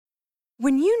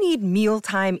When you need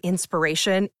mealtime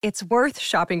inspiration, it's worth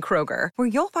shopping Kroger, where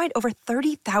you'll find over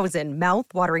 30,000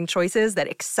 mouth-watering choices that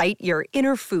excite your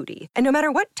inner foodie. And no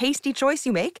matter what tasty choice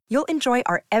you make, you'll enjoy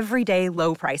our everyday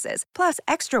low prices, plus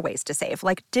extra ways to save,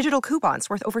 like digital coupons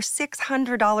worth over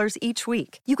 $600 each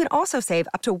week. You can also save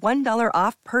up to $1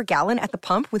 off per gallon at the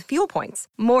pump with fuel points.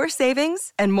 More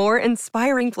savings and more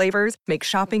inspiring flavors make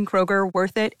shopping Kroger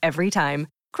worth it every time.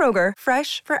 Kroger,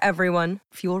 fresh for everyone.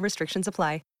 Fuel restrictions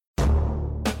apply.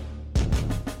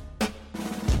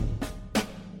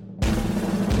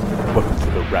 Welcome to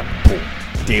the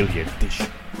Rappaport Daily Edition,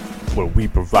 where we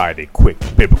provide a quick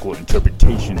biblical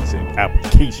interpretations and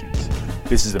applications.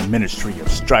 This is a ministry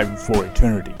of striving for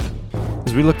eternity.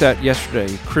 As we looked at yesterday,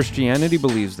 Christianity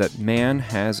believes that man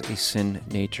has a sin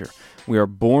nature. We are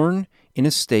born in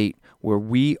a state where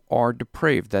we are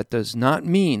depraved. That does not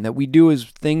mean that we do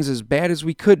things as bad as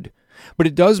we could, but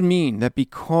it does mean that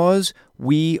because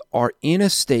we are in a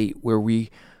state where we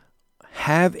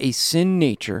have a sin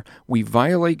nature, we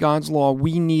violate God's law,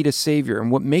 we need a Savior. And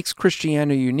what makes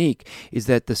Christianity unique is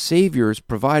that the Savior is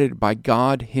provided by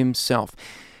God Himself.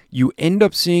 You end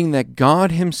up seeing that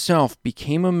God Himself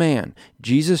became a man,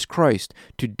 Jesus Christ,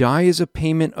 to die as a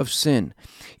payment of sin.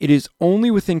 It is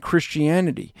only within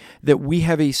Christianity that we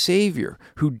have a Savior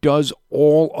who does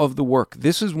all of the work.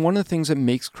 This is one of the things that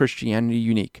makes Christianity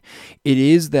unique. It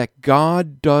is that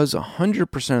God does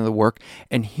 100% of the work,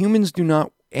 and humans do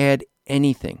not add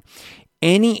anything.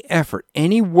 Any effort,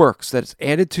 any works that's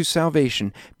added to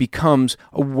salvation becomes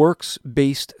a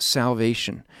works-based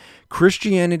salvation.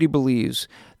 Christianity believes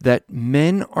that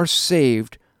men are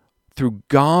saved through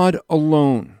God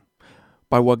alone,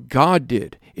 by what God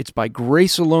did. It's by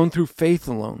grace alone, through faith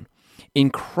alone,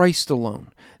 in Christ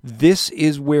alone. This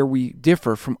is where we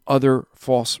differ from other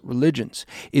false religions,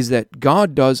 is that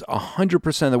God does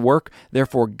 100% of the work,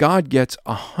 therefore God gets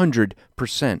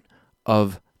 100%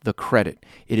 of the credit.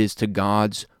 It is to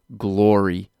God's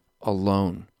glory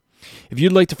alone. If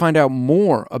you'd like to find out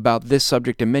more about this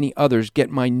subject and many others, get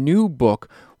my new book,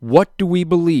 What Do We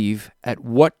Believe, at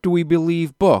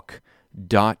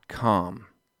whatdowebelievebook.com.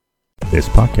 This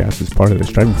podcast is part of the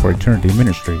Striving for Eternity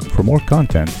ministry. For more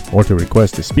content or to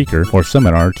request a speaker or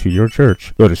seminar to your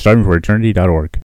church, go to strivingforeternity.org.